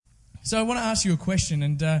So I want to ask you a question,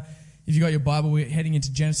 and if you got your Bible, we're heading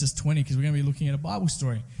into Genesis 20 because we're going to be looking at a Bible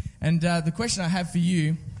story. And the question I have for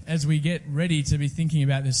you as we get ready to be thinking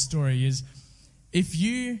about this story is, if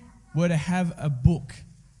you were to have a book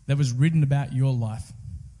that was written about your life,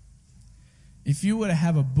 if you were to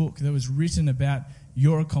have a book that was written about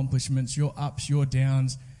your accomplishments, your ups, your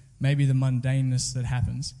downs, maybe the mundaneness that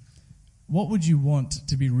happens, what would you want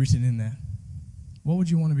to be written in there? What would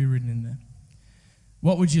you want to be written in there?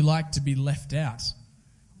 What would you like to be left out?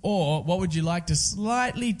 Or what would you like to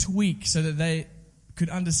slightly tweak so that they could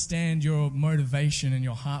understand your motivation and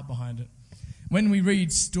your heart behind it? When we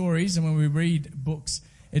read stories and when we read books,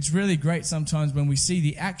 it's really great sometimes when we see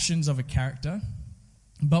the actions of a character,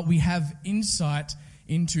 but we have insight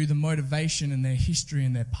into the motivation and their history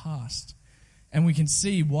and their past. And we can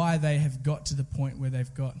see why they have got to the point where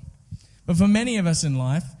they've got. But for many of us in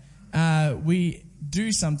life, we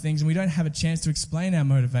do some things and we don't have a chance to explain our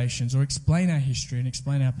motivations or explain our history and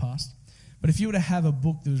explain our past. But if you were to have a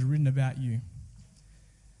book that was written about you,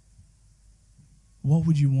 what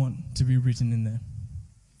would you want to be written in there?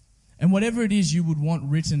 And whatever it is you would want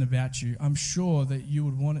written about you, I'm sure that you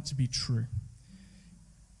would want it to be true.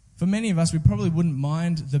 For many of us, we probably wouldn't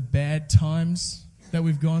mind the bad times that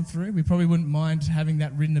we've gone through. We probably wouldn't mind having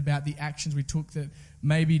that written about the actions we took that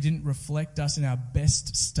maybe didn't reflect us in our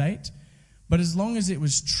best state. But as long as it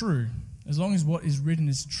was true, as long as what is written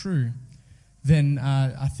is true, then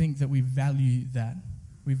I think that we value that.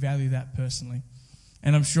 We value that personally.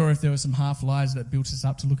 And I'm sure if there were some half lies that built us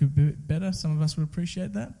up to look a bit better, some of us would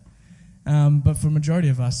appreciate that. But for a majority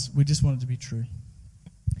of us, we just want it to be true.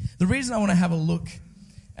 The reason I want to have a look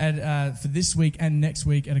at for this week and next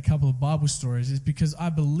week at a couple of Bible stories is because I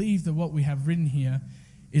believe that what we have written here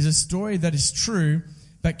is a story that is true,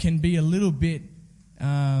 but can be a little bit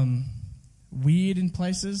weird in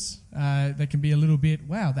places. They can be a little bit,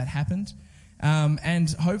 wow, that happened. And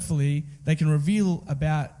hopefully they can reveal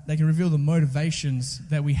the motivations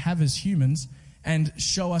that we have as humans and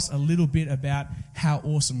show us a little bit about how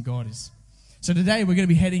awesome God is. So today we're going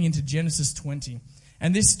to be heading into Genesis 20.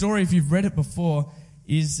 And this story, if you've read it before,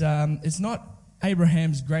 is it's not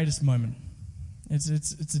Abraham's greatest moment.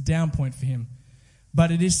 It's a down point for him.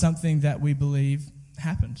 But it is something that we believe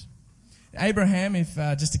happened. Abraham,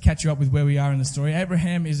 just to catch you up with where we are in the story,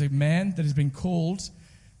 Abraham is a man that has been called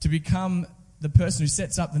to become the person who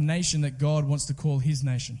sets up the nation that God wants to call his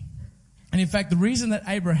nation. And in fact, the reason that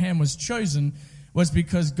Abraham was chosen was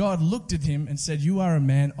because God looked at him and said, "You are a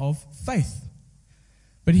man of faith."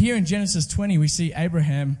 But here in Genesis 20, we see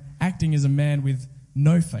Abraham acting as a man with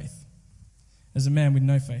no faith. As a man with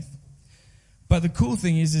no faith. But the cool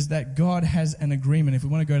thing is that God has an agreement. If we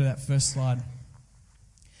want to go to that first slide,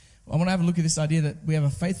 I want to have a look at this idea that we have a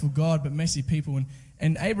faithful God but messy people.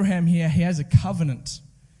 And Abraham here, he has a covenant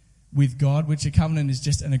with God, which a covenant is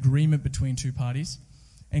just an agreement between two parties.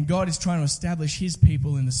 And God is trying to establish his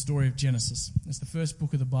people in the story of Genesis. It's the first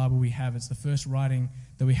book of the Bible we have. It's the first writing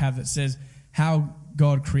that we have that says how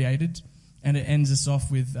God created. And it ends us off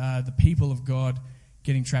with the people of God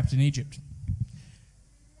getting trapped in Egypt.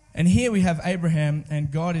 And here we have Abraham,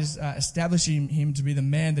 and God is establishing him to be the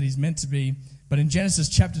man that he's meant to be. But in Genesis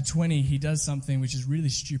chapter 20, he does something which is really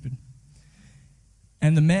stupid.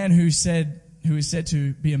 And the man who is said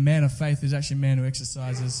to be a man of faith is actually a man who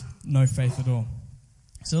exercises no faith at all.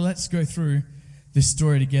 So let's go through this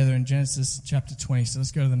story together in Genesis chapter 20. So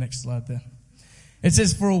let's go to the next slide there. It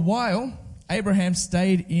says, "For a while, Abraham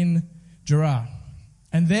stayed in Gerar.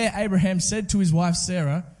 And there Abraham said of his wife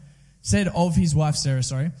Sarah,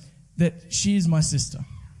 that she is my sister.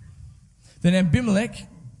 Then Abimelech,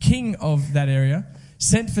 king of that area,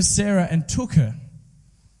 sent for Sarah and took her.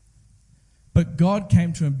 But God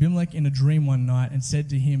came to Abimelech in a dream one night and said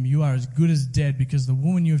to him, 'You are as good as dead because the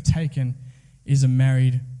woman you have taken is a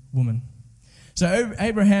married woman.'" So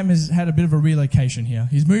Abraham has had a bit of a relocation here.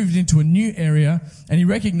 He's moved into a new area, and he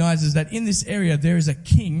recognizes that in this area there is a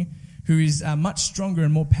king who is much stronger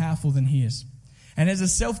and more powerful than he is. And as a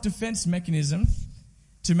self-defense mechanism,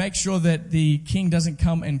 to make sure that the king doesn't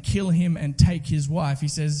come and kill him and take his wife, he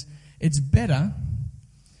says, it's better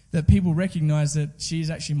that people recognize that she is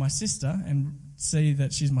actually my sister and see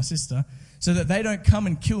that she's my sister, so that they don't come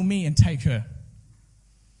and kill me and take her.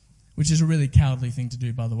 Which is a really cowardly thing to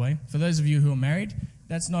do, by the way. For those of you who are married,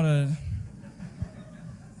 it's not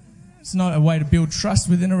a way to build trust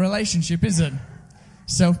within a relationship, is it?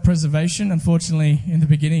 Self-preservation. Unfortunately, in the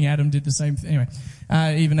beginning, Adam did the same thing. Anyway,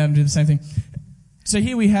 even Adam did the same thing. So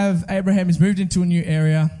here we have Abraham has moved into a new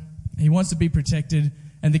area. He wants to be protected.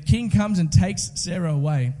 And the king comes and takes Sarah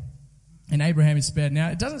away. And Abraham is spared. Now,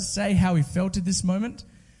 it doesn't say how he felt at this moment,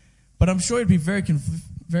 but I'm sure he'd be very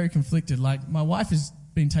very conflicted. Like, my wife has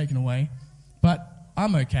been taken away, but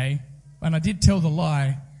I'm okay. And I did tell the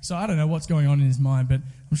lie, so I don't know what's going on in his mind, but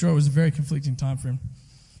I'm sure it was a very conflicting time for him.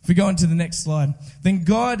 If we go on to the next slide. Then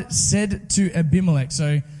God said to Abimelech,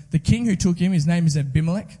 so the king who took him, his name is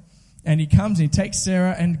Abimelech, and he comes and he takes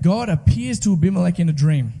Sarah, and God appears to Abimelech in a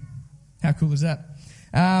dream. How cool is that?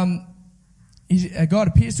 God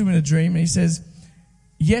appears to him in a dream, and he says,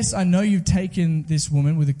 yes, I know you've taken this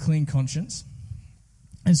woman with a clean conscience,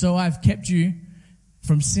 and so I've kept you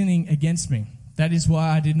from sinning against me. That is why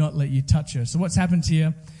I did not let you touch her. So what's happened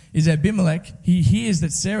here is Abimelech, he hears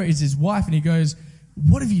that Sarah is his wife, and he goes,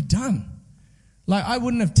 what have you done? Like, I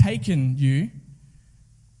wouldn't have taken you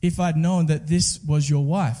if I'd known that this was your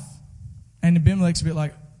wife. And Abimelech's a bit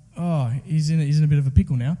like, oh, he's in a bit of a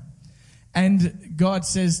pickle now. And God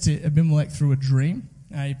says to Abimelech through a dream,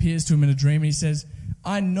 he appears to him in a dream, and he says,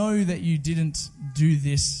 I know that you didn't do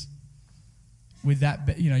this with that,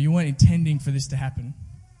 but you weren't intending for this to happen.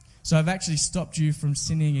 So I've actually stopped you from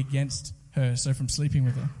sinning against her, so from sleeping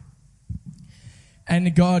with her.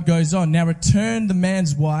 And God goes on, now return the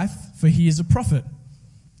man's wife, for he is a prophet.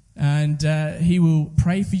 And he will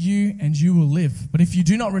pray for you, and you will live. But if you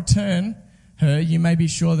do not return her, you may be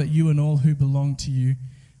sure that you and all who belong to you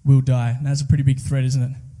will die. And that's a pretty big threat, isn't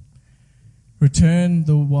it? Return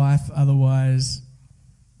the wife, otherwise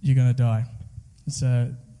you're going to die.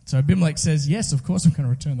 So Abimelech says, yes, of course I'm going to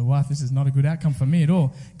return the wife. This is not a good outcome for me at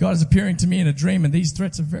all. God is appearing to me in a dream, and these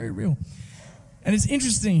threats are very real. And it's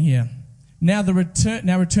interesting here. Now return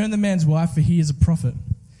the man's wife, for he is a prophet.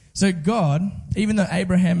 So God, even though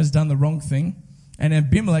Abraham has done the wrong thing, and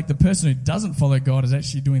Abimelech, the person who doesn't follow God, is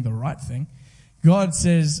actually doing the right thing, God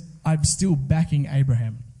says, I'm still backing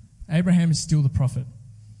Abraham. Abraham is still the prophet.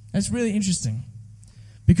 That's really interesting.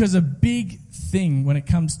 Because a big thing when it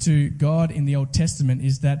comes to God in the Old Testament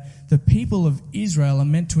is that the people of Israel are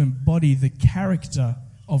meant to embody the character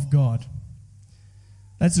of God.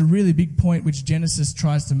 That's a really big point which Genesis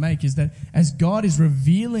tries to make, is that as God is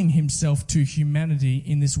revealing himself to humanity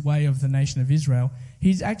in this way of the nation of Israel,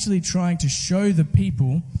 he's actually trying to show the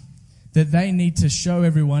people that they need to show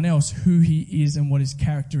everyone else who he is and what his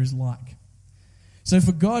character is like. So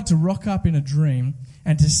for God to rock up in a dream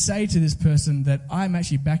and to say to this person that I'm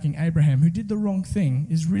actually backing Abraham, who did the wrong thing,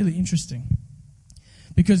 is really interesting.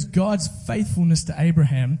 Because God's faithfulness to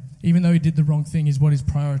Abraham, even though he did the wrong thing, is what is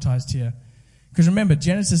prioritized here. Because remember,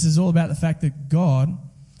 Genesis is all about the fact that God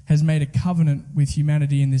has made a covenant with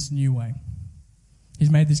humanity in this new way. He's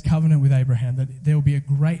made this covenant with Abraham that there will be a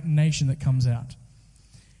great nation that comes out.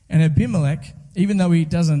 And Abimelech, even though he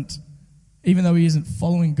isn't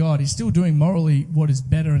following God, he's still doing morally what is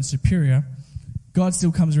better and superior. God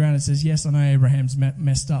still comes around and says, yes, I know Abraham's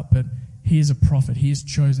messed up, but he is a prophet. He is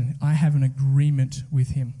chosen. I have an agreement with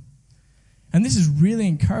him. And this is really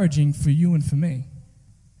encouraging for you and for me.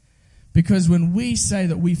 Because when we say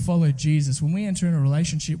that we follow Jesus, when we enter in a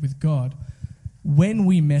relationship with God, when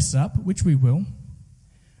we mess up, which we will,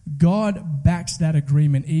 God backs that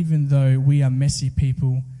agreement even though we are messy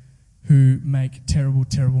people who make terrible,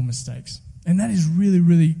 terrible mistakes. And that is really,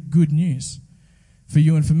 really good news for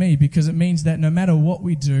you and for me, because it means that no matter what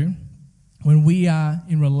we do, when we are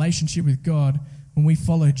in relationship with God, when we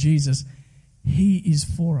follow Jesus, he is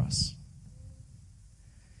for us.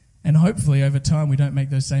 And hopefully over time we don't make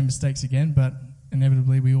those same mistakes again, but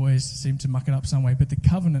inevitably we always seem to muck it up some way. But the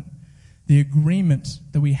covenant, the agreement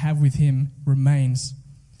that we have with him remains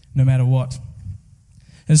no matter what.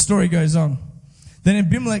 And the story goes on. Then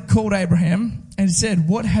Abimelech called Abraham and said,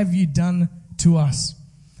 what have you done to us?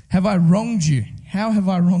 Have I wronged you? How have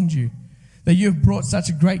I wronged you, that you have brought such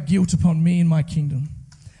a great guilt upon me and my kingdom?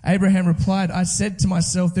 Abraham replied, I said to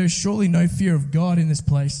myself, there is surely no fear of God in this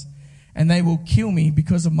place, and they will kill me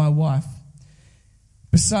because of my wife.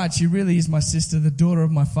 Besides, she really is my sister, the daughter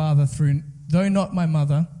of my father, though not my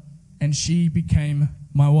mother, and she became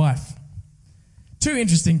my wife. Two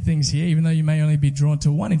interesting things here, even though you may only be drawn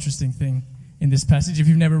to one interesting thing in this passage if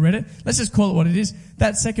you've never read it. Let's just call it what it is.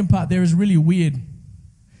 That second part there is really weird.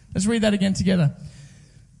 Let's read that again together.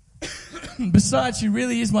 Besides, she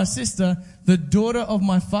really is my sister, the daughter of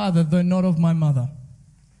my father, though not of my mother.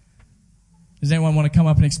 Does anyone want to come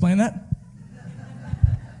up and explain that?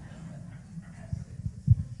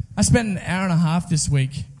 I spent an hour and a half this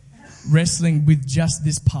week wrestling with just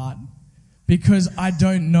this part because I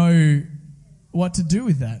don't know what to do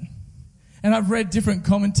with that. And I've read different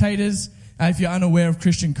commentators. If you're unaware of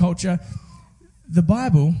Christian culture, the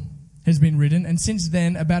Bible has been written, and since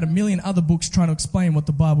then about 1 million other books trying to explain what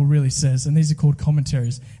the Bible really says, and these are called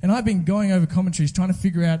commentaries. And I've been going over commentaries trying to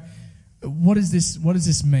figure out what does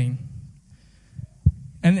this mean.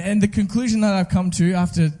 And the conclusion that I've come to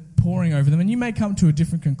after poring over them, and you may come to a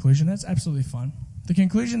different conclusion, that's absolutely fine. The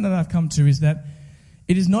conclusion that I've come to is that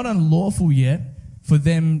it is not unlawful yet for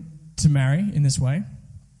them to marry in this way,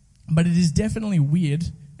 but it is definitely weird,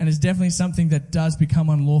 and it's definitely something that does become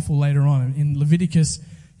unlawful later on. In Leviticus,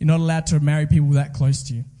 you're not allowed to marry people that close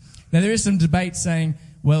to you. Now, there is some debate saying,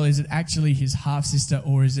 well, is it actually his half-sister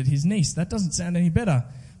or is it his niece? That doesn't sound any better.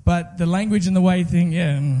 But the language and the way it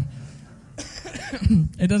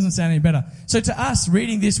doesn't sound any better. So to us,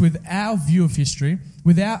 reading this with our view of history,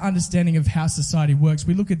 with our understanding of how society works,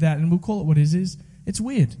 we look at that and we'll call it what it is. It's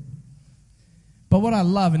weird. But what I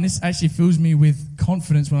love, and this actually fills me with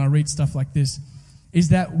confidence when I read stuff like this, is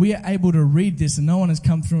that we are able to read this and no one has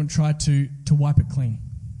come through and tried to wipe it clean.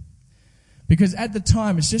 Because at the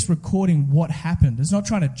time, it's just recording what happened. It's not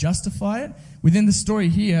trying to justify it. Within the story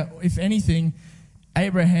here, if anything,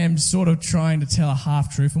 Abraham's sort of trying to tell a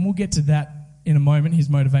half-truth, and we'll get to that in a moment, his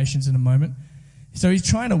motivations in a moment. So he's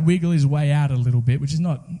trying to wiggle his way out a little bit, which is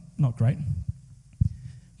not great.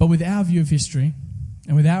 But with our view of history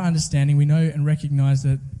and with our understanding, we know and recognize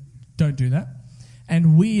that don't do that.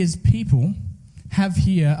 And we as people have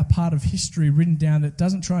here a part of history written down that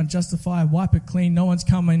doesn't try and justify, wipe it clean. No one's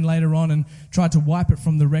come in later on and tried to wipe it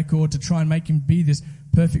from the record to try and make him be this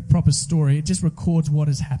perfect, proper story. It just records what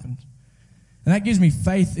has happened. And that gives me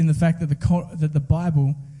faith in the fact that the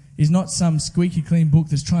Bible is not some squeaky clean book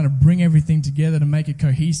that's trying to bring everything together to make it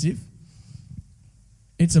cohesive.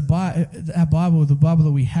 It's our Bible, the Bible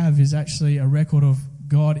that we have, is actually a record of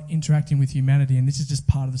God interacting with humanity, and this is just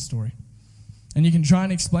part of the story. And you can try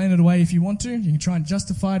and explain it away if you want to. You can try and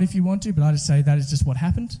justify it if you want to, but I just say that is just what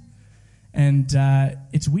happened. And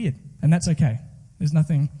it's weird, and that's okay. There's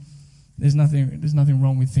nothing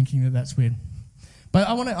wrong with thinking that that's weird. But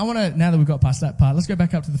I want to, now that we've got past that part, let's go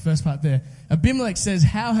back up to the first part there. Abimelech says,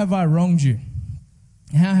 "How have I wronged you?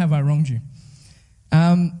 How have I wronged you?"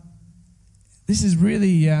 This is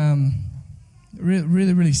really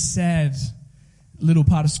sad little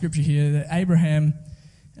part of scripture here that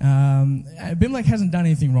Abimelech hasn't done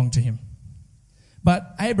anything wrong to him.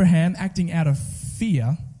 But Abraham, acting out of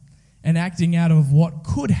fear and acting out of what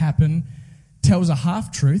could happen, tells a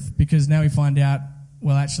half-truth, because now we find out,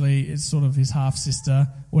 well, actually, it's sort of his half-sister,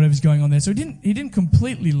 whatever's going on there. So he didn't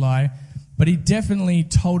completely lie, but he definitely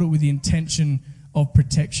told it with the intention of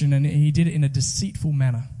protection, and he did it in a deceitful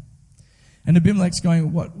manner. And Abimelech's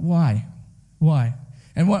going, what? Why?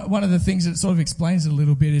 And one of the things that sort of explains it a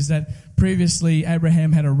little bit is that previously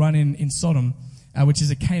Abraham had a run-in in Sodom, which is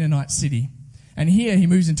a Canaanite city. And here he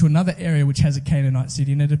moves into another area which has a Canaanite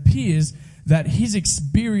city, and it appears that his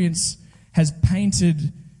experience has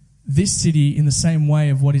painted this city in the same way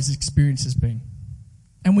of what his experience has been.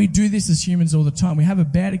 And we do this as humans all the time. We have a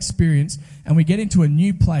bad experience and we get into a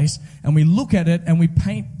new place and we look at it and we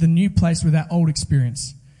paint the new place with our old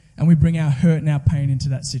experience. And we bring our hurt and our pain into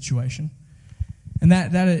that situation. And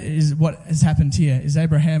that is what has happened here, is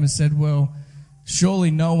Abraham has said, well,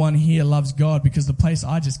 surely no one here loves God because the place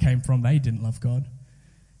I just came from, they didn't love God.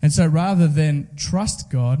 And so rather than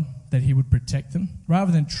trust God that he would protect them,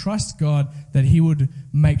 rather than trust God that he would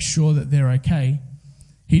make sure that they're okay,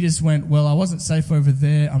 he just went, well, I wasn't safe over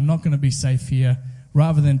there, I'm not going to be safe here.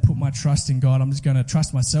 Rather than put my trust in God, I'm just going to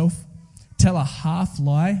trust myself, tell a half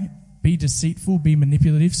lie, be deceitful, be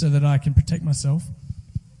manipulative so that I can protect myself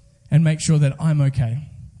and make sure that I'm okay.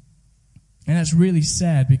 And that's really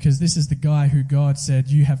sad, because this is the guy who God said,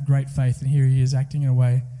 you have great faith, and here he is acting in a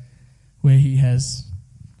way where he has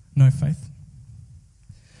no faith.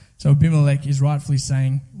 So Abimelech is rightfully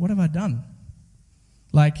saying, what have I done?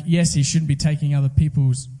 Like, yes, he shouldn't be taking other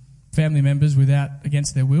people's family members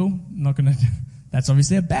against their will. That's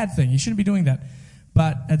obviously a bad thing. He shouldn't be doing that.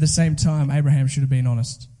 But at the same time, Abraham should have been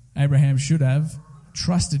honest. Abraham should have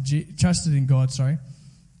trusted in God,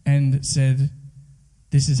 and said,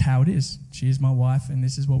 this is how it is. She is my wife, and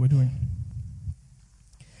this is what we're doing.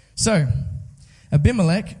 So,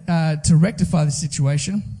 Abimelech, to rectify the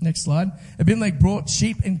situation, next slide, Abimelech brought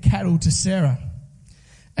sheep and cattle to Sarah.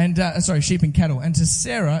 Sheep and cattle. And to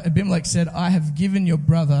Sarah, Abimelech said, I have given your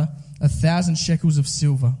brother 1,000 shekels of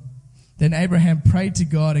silver. Then Abraham prayed to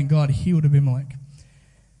God, and God healed Abimelech.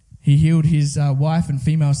 He healed his wife and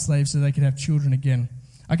female slaves so they could have children again.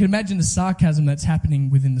 I can imagine the sarcasm that's happening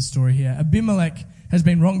within the story here. Abimelech has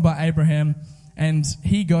been wronged by Abraham, and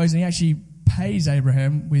he goes and he actually pays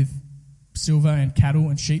Abraham with silver and cattle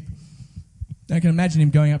and sheep. I can imagine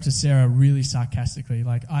him going up to Sarah really sarcastically,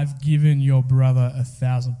 like, I've given your brother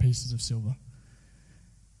 1,000 pieces of silver.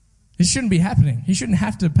 This shouldn't be happening. He shouldn't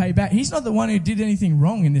have to pay back. He's not the one who did anything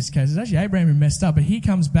wrong in this case. It's actually Abraham who messed up, but he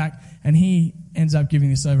comes back and he ends up giving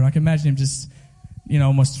this over. I can imagine him just,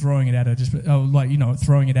 almost throwing it at her,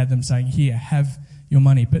 throwing it at them, saying, "Here, have your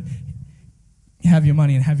money, but have your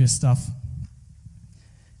money and have your stuff."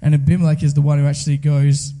 And Abimelech is the one who actually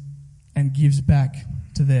goes and gives back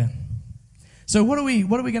to there. So what are we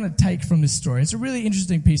going to take from this story? It's a really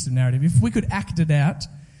interesting piece of narrative. If we could act it out,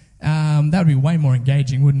 that would be way more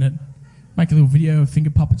engaging, wouldn't it? Make a little video of finger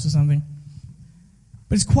puppets or something.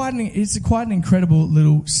 But it's quite an incredible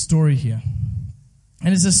little story here.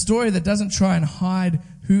 And it's a story that doesn't try and hide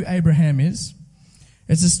who Abraham is.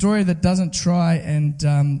 It's a story that doesn't try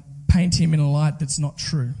and paint him in a light that's not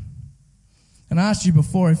true. And I asked you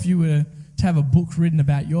before, if you were to have a book written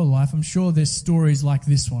about your life, I'm sure there's stories like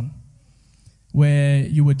this one, where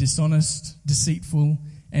you were dishonest, deceitful,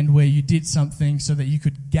 and where you did something so that you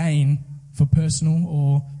could gain for personal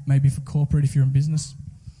or maybe for corporate if you're in business.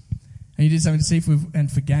 And you did something deceitful and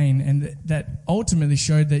for gain, and that ultimately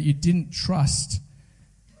showed that you didn't trust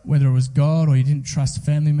whether it was God, or you didn't trust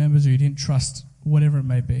family members, or you didn't trust whatever it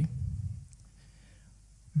may be.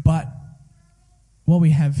 But what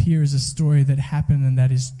we have here is a story that happened and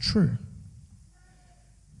that is true.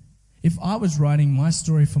 If I was writing my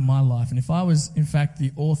story for my life, and if I was, in fact,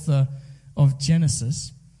 the author of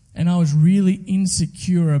Genesis, and I was really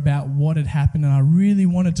insecure about what had happened, and I really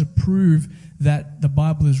wanted to prove that the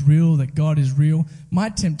Bible is real, that God is real, my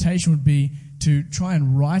temptation would be to try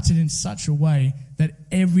and write it in such a way that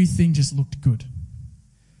everything just looked good.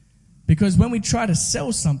 Because when we try to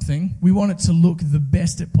sell something, we want it to look the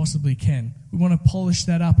best it possibly can. We want to polish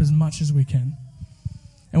that up as much as we can.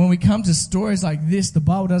 And when we come to stories like this, the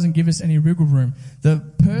Bible doesn't give us any wiggle room.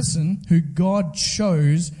 The person who God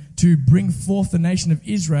chose to bring forth the nation of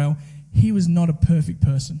Israel, he was not a perfect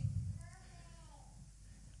person.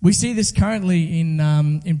 We see this currently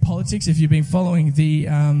in politics. If you've been following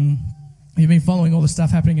all the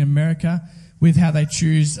stuff happening in America with how they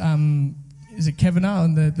choose, is it Kavanaugh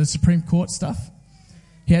and the Supreme Court stuff?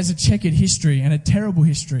 He has a checkered history and a terrible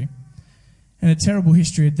history. And a terrible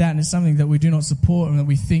history at that, and it's something that we do not support and that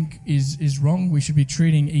we think is wrong. We should be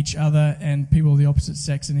treating each other and people of the opposite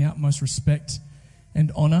sex in the utmost respect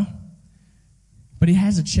and honour. But he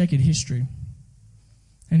has a checkered history.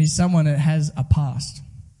 And he's someone that has a past.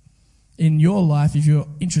 In your life, if you're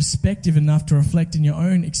introspective enough to reflect in your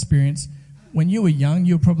own experience, when you were young,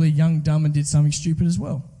 you were probably young, dumb, and did something stupid as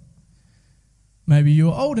well. Maybe you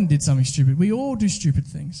were old and did something stupid. We all do stupid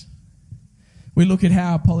things. We look at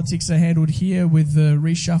how politics are handled here with the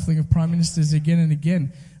reshuffling of prime ministers again and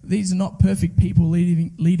again. These are not perfect people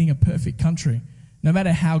leading a perfect country, no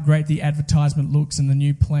matter how great the advertisement looks and the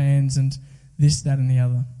new plans and this, that, and the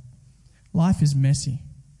other. Life is messy.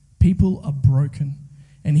 People are broken.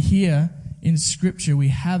 And here in Scripture we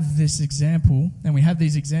have this example, and we have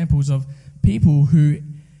these examples of people who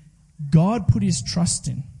God put his trust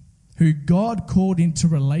in, who God called into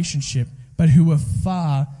relationship, but who were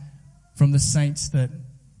far from the saints that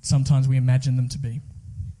sometimes we imagine them to be.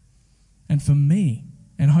 And for me,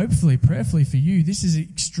 and hopefully, prayerfully for you, this is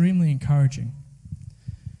extremely encouraging.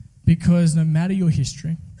 Because no matter your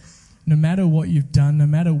history, no matter what you've done, no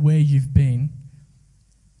matter where you've been,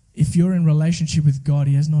 if you're in relationship with God,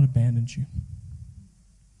 he has not abandoned you.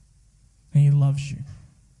 And he loves you.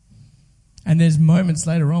 And there's moments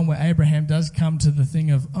later on where Abraham does come to the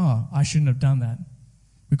thing of, oh, I shouldn't have done that.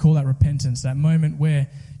 We call that repentance, that moment where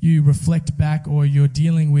you reflect back or you're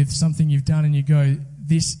dealing with something you've done and you go,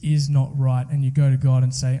 this is not right, and you go to God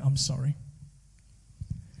and say, I'm sorry.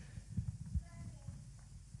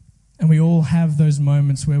 And we all have those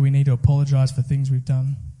moments where we need to apologize for things we've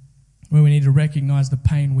done, where we need to recognize the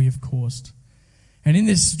pain we have caused. And in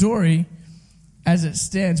this story, as it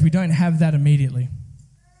stands, we don't have that immediately.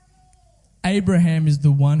 Abraham is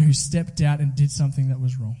the one who stepped out and did something that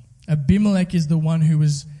was wrong. Abimelech is the one who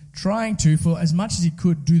was trying to, for as much as he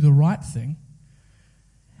could, do the right thing.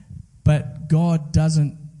 But God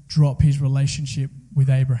doesn't drop his relationship with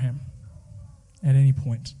Abraham at any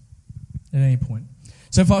point. At any point.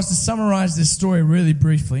 So if I was to summarize this story really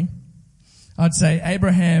briefly, I'd say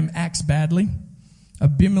Abraham acts badly.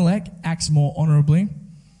 Abimelech acts more honorably.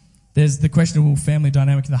 There's the questionable family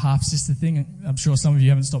dynamic of the half-sister thing. I'm sure some of you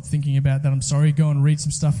haven't stopped thinking about that. I'm sorry. Go and read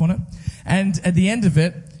some stuff on it. And at the end of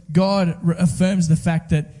it, God affirms the fact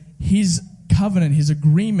that his covenant, his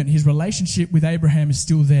agreement, his relationship with Abraham is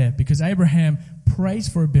still there, because Abraham prays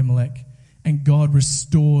for Abimelech and God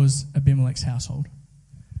restores Abimelech's household.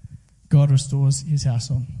 God restores his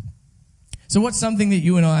household. So what's something that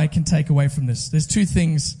you and I can take away from this? There's two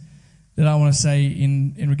things that I want to say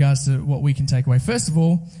in regards to what we can take away. First of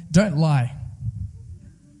all, don't lie.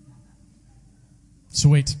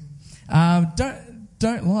 Sweet.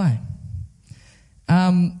 Don't lie.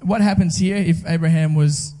 What happens here if Abraham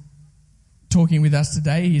was talking with us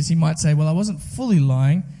today is he might say, well, I wasn't fully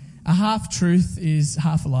lying. A half-truth is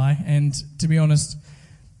half a lie. And to be honest,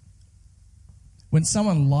 when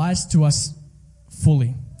someone lies to us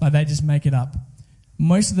fully, like they just make it up,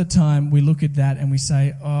 most of the time we look at that and we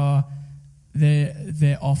say, oh,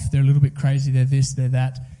 they're off, they're a little bit crazy, they're this, they're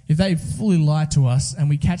that. If they fully lie to us and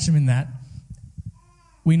we catch them in that,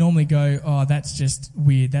 we normally go, oh, that's just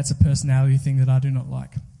weird. That's a personality thing that I do not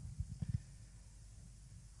like.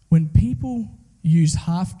 When people use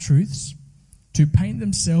half-truths to paint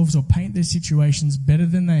themselves or paint their situations better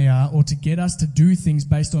than they are, or to get us to do things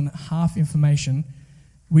based on half information,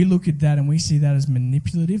 we look at that and we see that as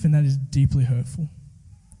manipulative, and that is deeply hurtful.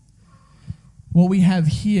 What we have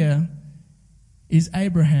here is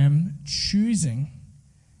Abraham choosing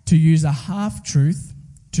to use a half-truth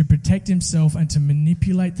to protect himself and to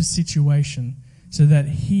manipulate the situation so that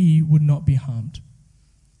he would not be harmed.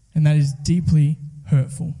 And that is deeply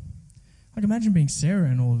hurtful. Like, imagine being Sarah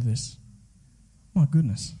in all of this. My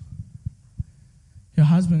goodness. Your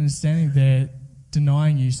husband is standing there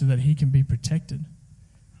denying you so that he can be protected.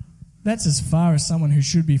 That's as far as someone who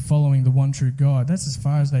should be following the one true God. That's as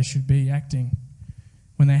far as they should be acting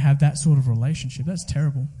when they have that sort of relationship. That's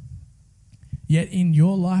terrible. Yet in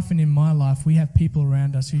your life and in my life, we have people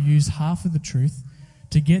around us who use half of the truth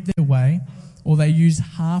to get their way, or they use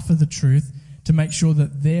half of the truth to make sure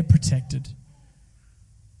that they're protected.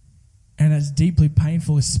 And it's deeply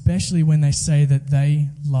painful, especially when they say that they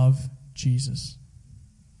love Jesus.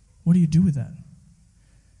 What do you do with that?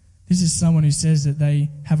 This is someone who says that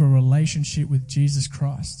they have a relationship with Jesus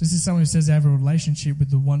Christ. This is someone who says they have a relationship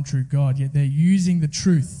with the one true God, yet they're using the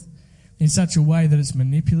truth in such a way that it's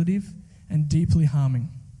manipulative and deeply harming.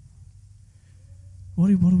 What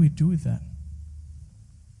do we do with that?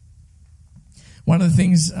 One of the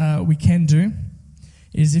things we can do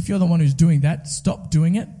is, if you're the one who's doing that, stop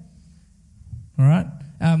doing it. All right?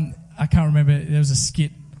 I can't remember, there was a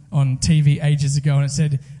skit on TV ages ago and it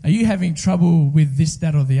said, are you having trouble with this,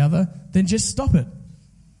 that or the other? Then just stop it.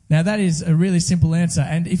 Now that is a really simple answer.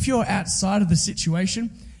 And if you're outside of the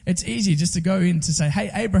situation, it's easy just to go in to say,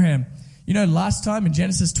 hey, Abraham, you know, last time in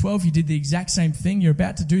Genesis 12, you did the exact same thing. You're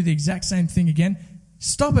about to do the exact same thing again.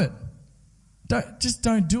 Stop it.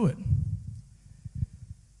 Don't do it.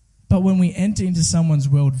 But when we enter into someone's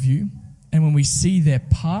worldview and when we see their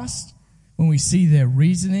past, when we see their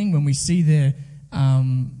reasoning, when we see their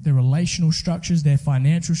relational structures, their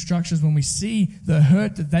financial structures, when we see the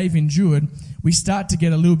hurt that they've endured, we start to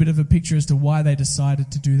get a little bit of a picture as to why they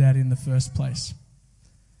decided to do that in the first place.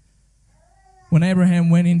 When Abraham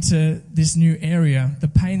went into this new area, the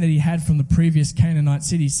pain that he had from the previous Canaanite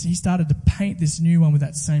cities, he started to paint this new one with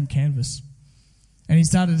that same canvas. And he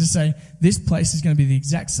started to say, this place is going to be the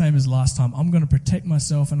exact same as last time. I'm going to protect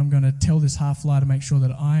myself and I'm going to tell this half lie to make sure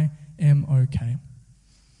that I am okay.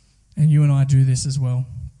 And you and I do this as well.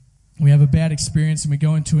 We have a bad experience and we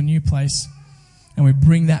go into a new place and we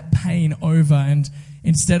bring that pain over, and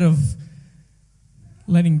instead of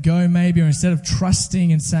letting go maybe, or instead of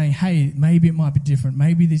trusting and saying, hey, maybe it might be different,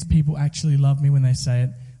 maybe these people actually love me when they say it,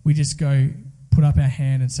 we just go put up our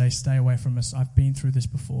hand and say, stay away from us. I've been through this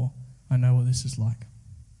before. I know what this is like.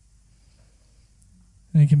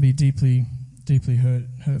 And it can be deeply, deeply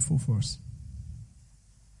hurtful for us.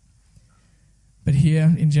 But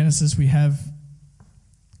here in Genesis, we have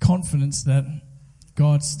confidence that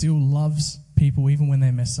God still loves people even when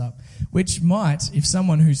they mess up. Which might, if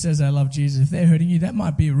someone who says they love Jesus, if they're hurting you, that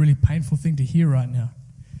might be a really painful thing to hear right now.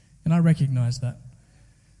 And I recognize that.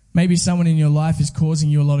 Maybe someone in your life is causing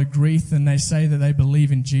you a lot of grief and they say that they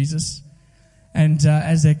believe in Jesus. And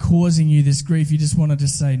as they're causing you this grief, you just want to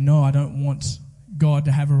just say, no, I don't want God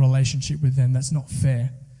to have a relationship with them. That's not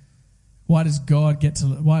fair. Why does God get to?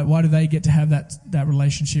 Why do they get to have that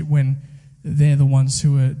relationship when they're the ones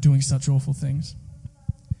who are doing such awful things?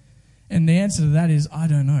 And the answer to that is, I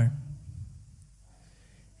don't know.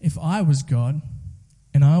 If I was God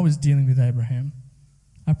and I was dealing with Abraham,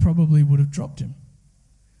 I probably would have dropped him.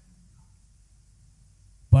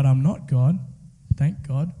 But I'm not God, thank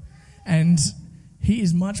God. And he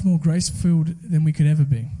is much more grace-filled than we could ever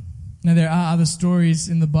be. Now, there are other stories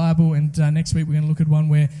in the Bible, and next week we're going to look at one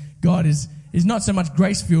where God is not so much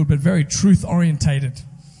grace-filled, but very truth-orientated.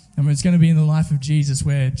 And it's going to be in the life of Jesus,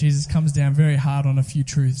 where Jesus comes down very hard on a few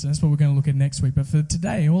truths. And that's what we're going to look at next week. But for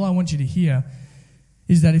today, all I want you to hear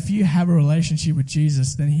is that if you have a relationship with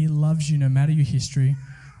Jesus, then he loves you no matter your history,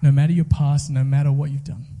 no matter your past, no matter what you've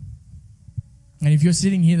done. And if you're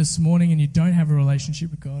sitting here this morning and you don't have a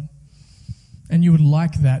relationship with God, and you would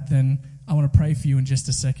like that, then I want to pray for you in just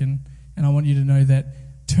a second. And I want you to know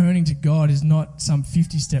that turning to God is not some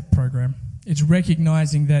 50-step program. It's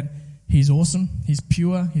recognizing that He's awesome, He's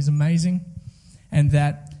pure, He's amazing, and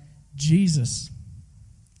that Jesus,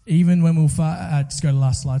 even when we were far, just go to the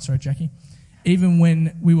last slide, sorry, Jackie. Even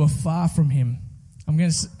when we were far from Him, I'm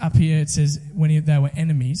going to, up here it says when they were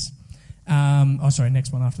enemies.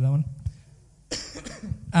 Next one after that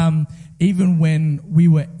one. Even when we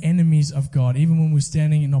were enemies of God, even when we were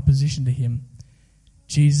standing in opposition to Him,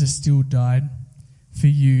 Jesus still died for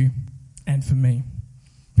you and for me.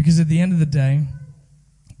 Because at the end of the day,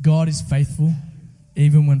 God is faithful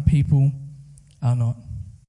even when people are not.